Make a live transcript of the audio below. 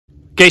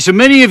Okay, so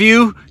many of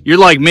you, you're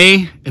like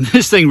me, and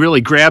this thing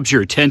really grabs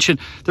your attention.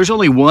 There's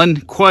only one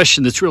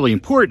question that's really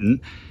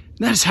important, and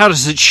that is, how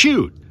does it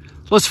shoot?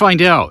 Let's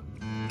find out.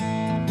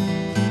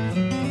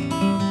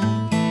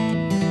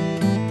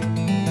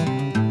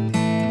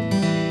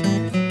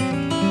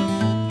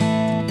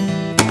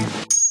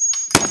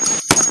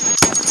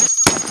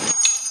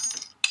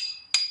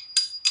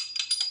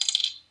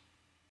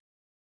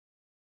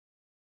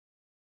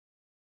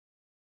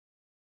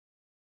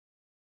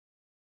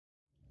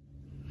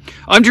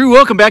 I'm Drew,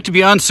 welcome back to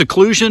Beyond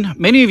Seclusion.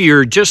 Many of you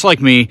are just like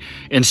me,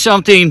 and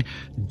something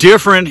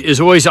different is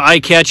always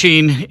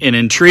eye-catching and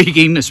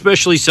intriguing,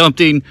 especially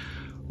something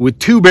with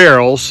two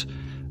barrels.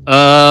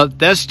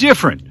 That's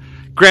different,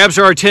 grabs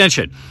our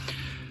attention.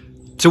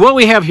 So what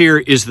we have here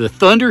is the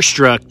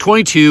Thunderstruck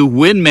 22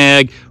 Win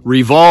Mag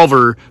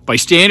revolver by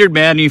Standard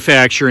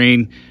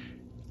Manufacturing.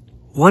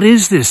 What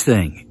is this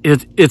thing?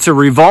 It's a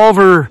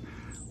revolver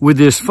with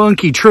this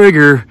funky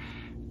trigger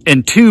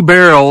and two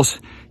barrels.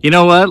 You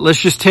know what?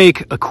 Let's just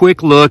take a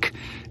quick look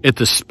at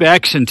the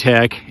specs and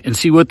tech and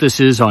see what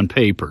this is on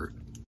paper.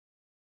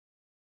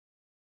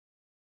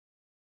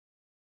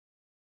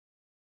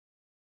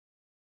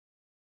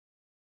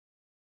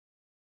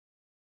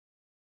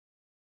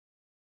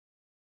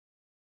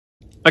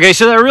 Okay,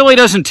 so that really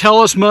doesn't tell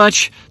us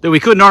much that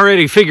we couldn't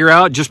already figure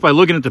out just by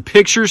looking at the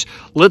pictures.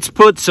 Let's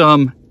put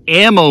some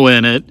ammo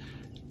in it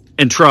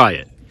and try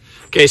it.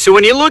 Okay, so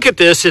when you look at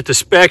this, at the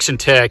specs and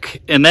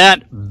tech, and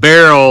that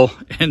barrel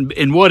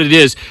and what it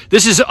is,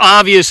 this is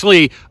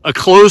obviously a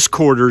close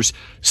quarters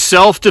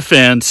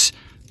self-defense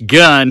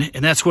gun,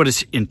 and that's what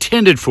it's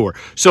intended for.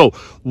 So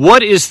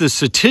what is the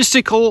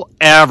statistical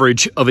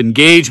average of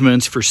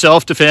engagements for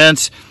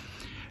self-defense?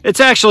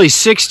 It's actually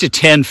 6 to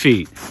 10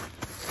 feet,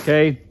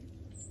 okay?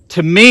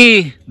 To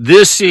me,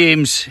 this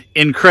seems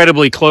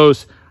incredibly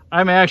close.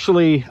 I'm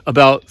actually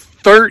about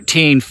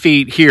 13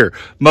 feet here.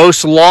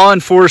 Most law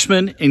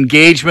enforcement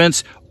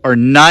engagements are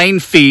 9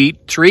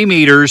 feet, 3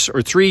 meters,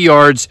 or 3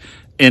 yards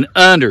and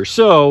under.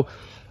 So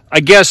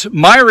I guess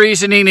my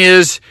reasoning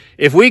is,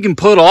 if we can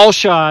put all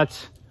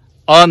shots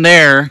on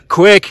there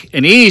quick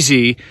and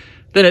easy,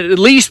 then it at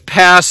least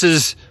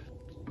passes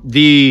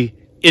the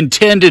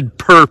intended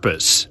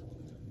purpose.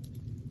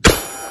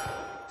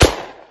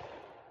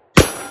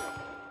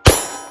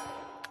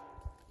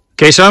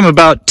 Okay, so I'm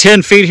about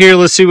 10 feet here.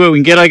 Let's see what we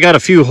can get. I got a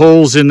few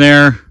holes in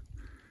there.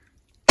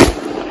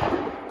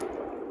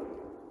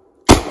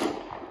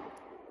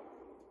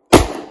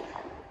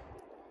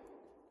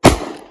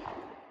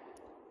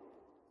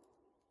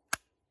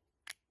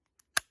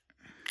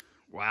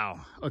 Wow,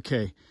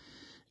 okay.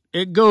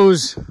 It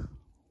goes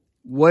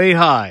way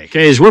high.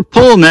 Okay, as we're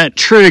pulling that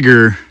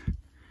trigger,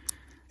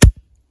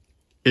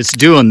 it's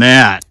doing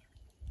that.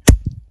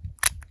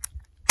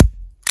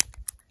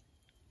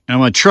 And I'm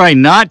going to try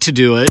not to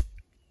do it.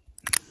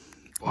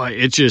 Boy,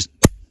 it just,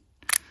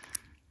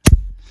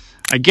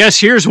 I guess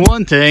here's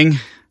one thing.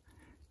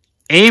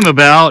 Aim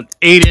about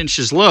 8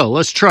 inches low.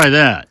 Let's try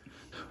that.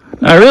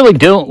 I really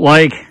don't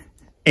like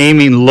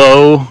aiming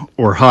low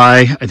or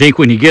high. I think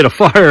when you get a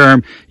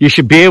firearm, you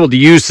should be able to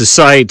use the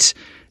sights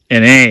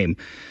and aim.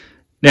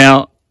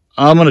 Now,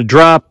 I'm going to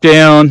drop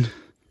down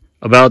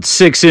about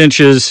 6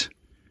 inches.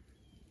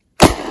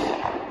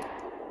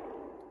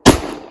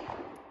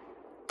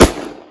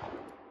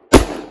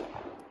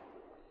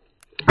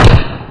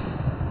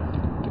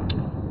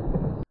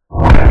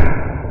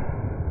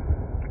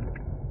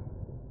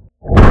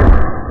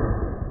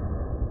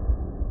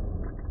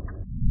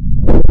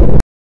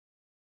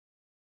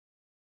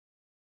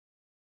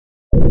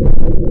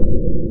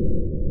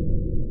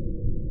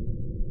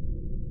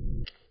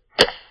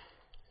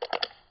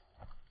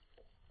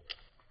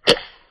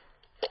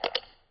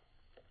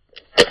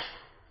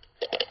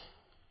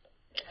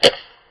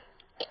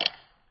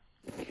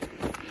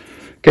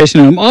 Okay, so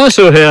now I'm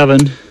also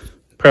having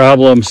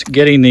problems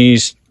getting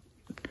these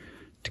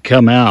to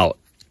come out.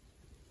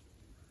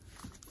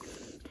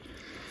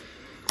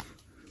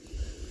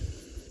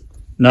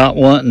 Not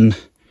wanting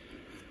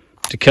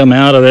to come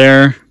out of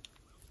there.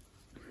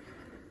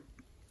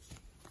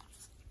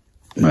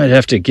 Might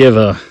have to give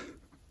a...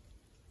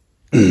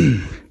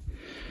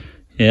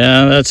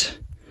 Yeah,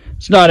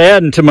 it's not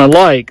adding to my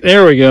like.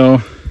 There we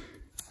go.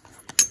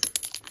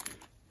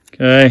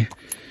 Okay.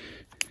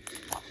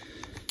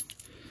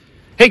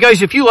 Hey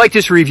guys, if you like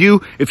this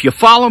review, if you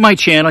follow my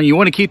channel and you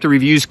want to keep the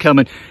reviews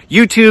coming,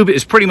 YouTube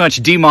is pretty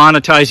much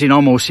demonetizing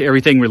almost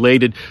everything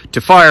related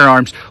to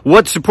firearms.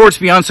 What supports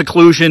Beyond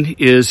Seclusion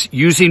is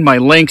using my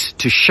links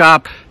to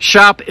shop.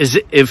 Shop as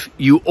if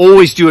you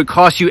always do. It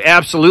costs you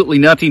absolutely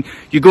nothing.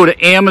 You go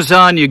to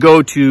Amazon, you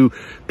go to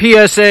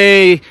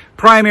PSA,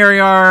 Primary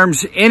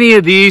Arms, any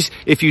of these.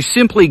 If you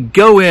simply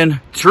go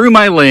in through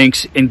my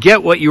links and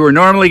get what you are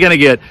normally going to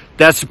get,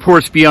 that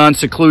supports Beyond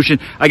Seclusion.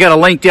 I got a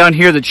link down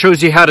here that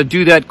shows you how to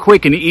do that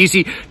quick and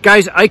easy.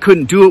 Guys, I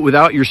couldn't do it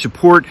without your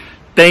support.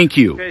 Thank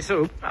you. Okay,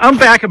 so I'm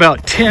back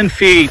about 10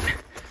 feet.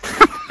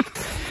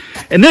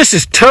 And this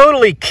is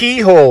totally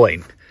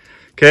keyholing.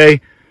 Okay?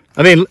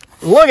 I mean,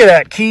 look at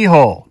that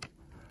keyhole.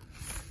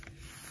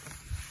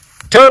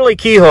 totally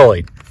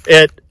keyholing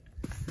at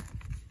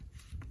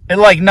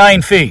like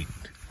 9 feet.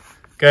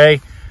 Okay.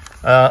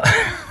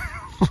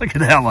 Look at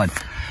that one.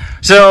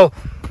 So,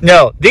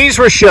 no, these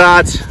were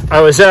shots.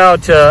 I was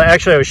out,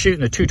 actually I was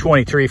shooting a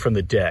 223 from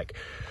the deck.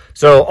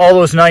 So all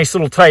those nice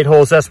little tight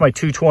holes, that's my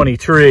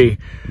 223.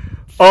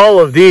 All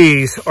of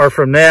these are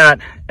from that,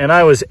 and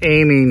I was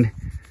aiming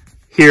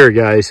here,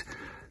 guys.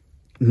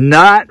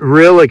 Not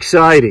real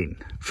exciting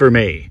for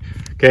me,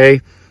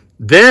 okay?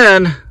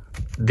 Then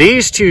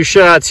these two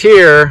shots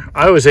here,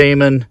 I was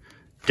aiming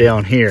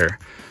down here.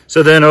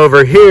 So then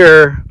over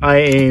here, I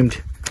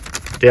aimed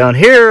down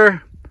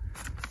here,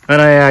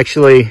 and I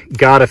actually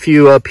got a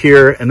few up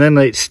here, and then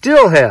they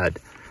still had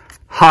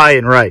high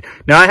and right.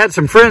 Now, I had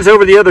some friends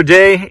over the other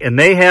day, and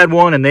they had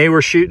one, and they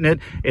were shooting it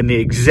in the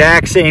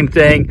exact same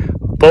thing.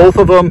 Both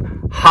of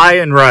them high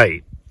and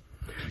right.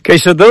 Okay,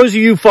 so those of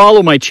you who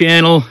follow my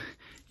channel,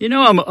 you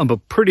know I'm a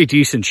pretty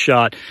decent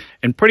shot,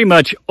 and pretty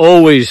much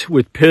always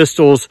with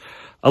pistols,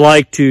 I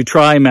like to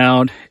try them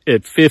out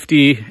at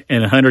 50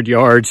 and 100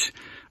 yards.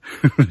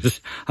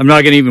 I'm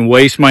not going to even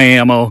waste my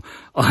ammo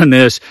on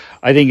this.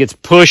 I think it's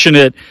pushing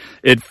it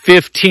at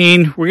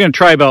 15. We're going to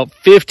try about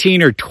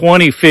 15 or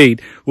 20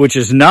 feet, which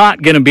is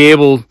not going to be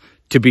able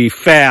to be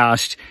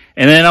fast.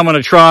 And then I'm going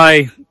to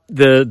try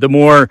the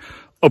more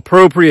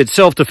appropriate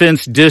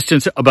self-defense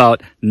distance,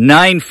 about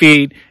 9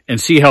 feet, and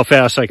see how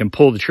fast I can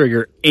pull the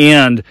trigger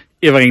and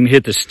if I can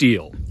hit the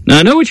steel. Now,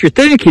 I know what you're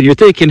thinking. You're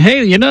thinking,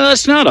 hey, you know,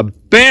 that's not a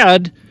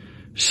bad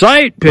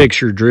sight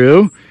picture,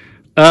 Drew.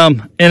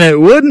 And it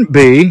wouldn't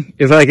be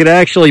if I could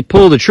actually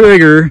pull the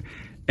trigger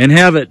and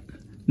have it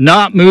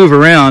not move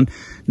around.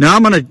 Now,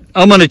 I'm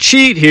gonna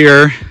cheat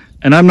here,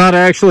 and I'm not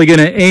actually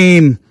gonna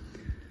aim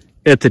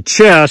at the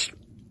chest,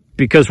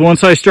 because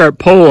once I start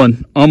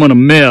pulling, I'm gonna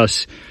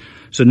miss.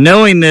 So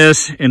knowing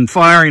this and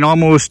firing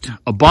almost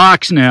a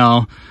box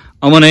now,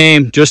 I'm going to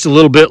aim just a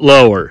little bit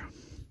lower.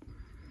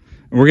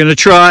 And we're going to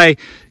try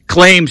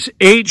claims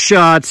 8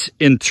 shots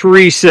in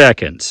 3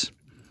 seconds.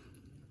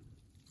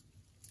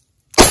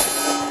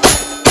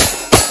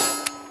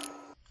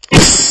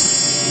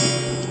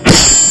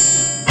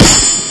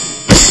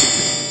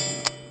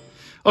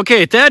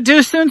 Okay, at that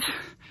distance,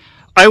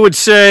 I would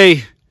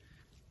say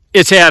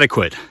it's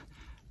adequate.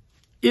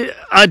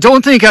 I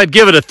don't think I'd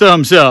give it a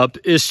thumbs up.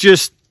 It's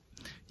just,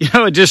 you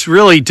know, it just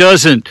really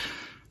doesn't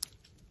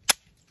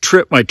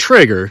trip my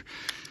trigger.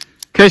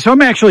 Okay, so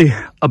I'm actually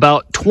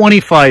about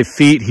 25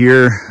 feet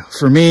here.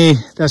 For me,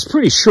 that's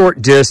pretty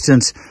short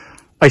distance.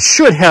 I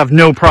should have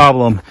no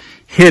problem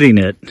hitting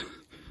it.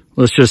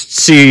 Let's just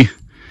see.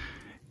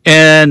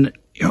 And,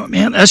 you know,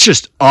 man, that's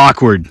just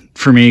awkward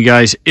for me,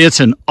 guys. It's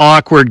an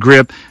awkward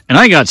grip, and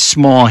I got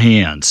small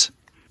hands.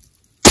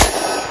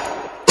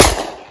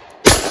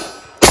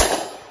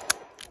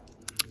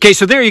 Okay,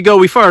 so there you go.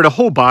 We fired a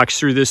whole box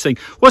through this thing.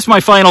 What's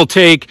my final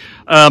take?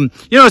 You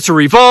know, it's a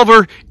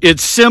revolver.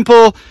 It's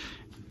simple.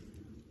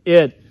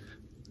 At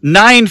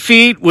 9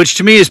 feet, which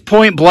to me is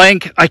point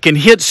blank, I can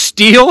hit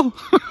steel.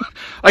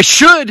 I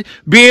should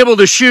be able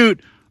to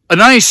shoot a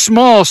nice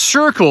small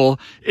circle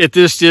at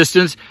this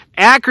distance.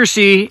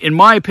 Accuracy, in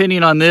my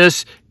opinion on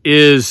this,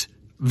 is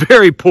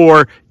very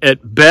poor at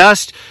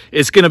best.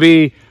 It's going to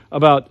be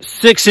about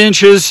 6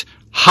 inches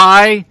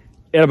high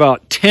at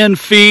about 10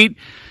 feet.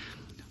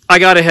 I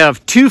got to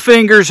have 2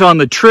 fingers on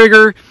the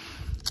trigger.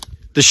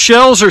 The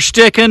shells are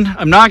sticking.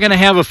 I'm not going to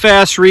have a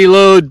fast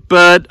reload,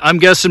 but I'm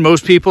guessing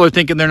most people are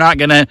thinking they're not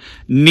going to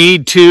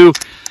need to.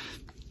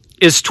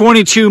 It's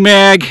 22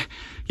 mag.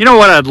 You know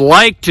what I'd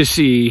like to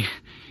see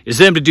is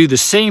them to do the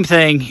same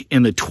thing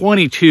in the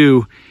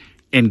 22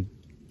 and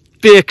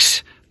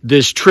fix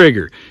this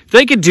trigger. If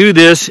they could do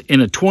this in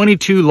a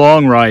 22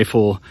 long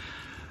rifle,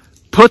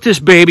 put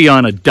this baby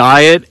on a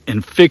diet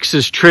and fix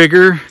this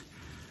trigger,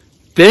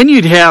 then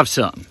you'd have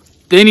something.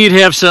 Then you'd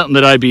have something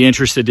that I'd be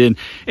interested in.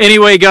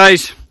 Anyway,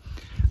 guys,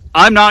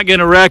 I'm not going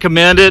to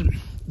recommend it.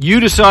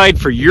 You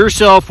decide for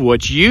yourself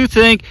what you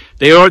think.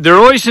 They're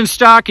always in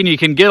stock, and you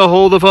can get a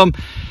hold of them.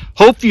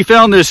 Hope you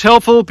found this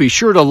helpful. Be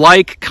sure to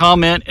like,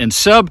 comment, and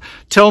sub.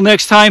 Till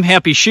next time,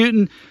 happy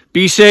shooting,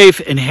 be safe,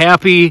 and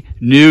Happy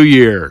New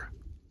Year.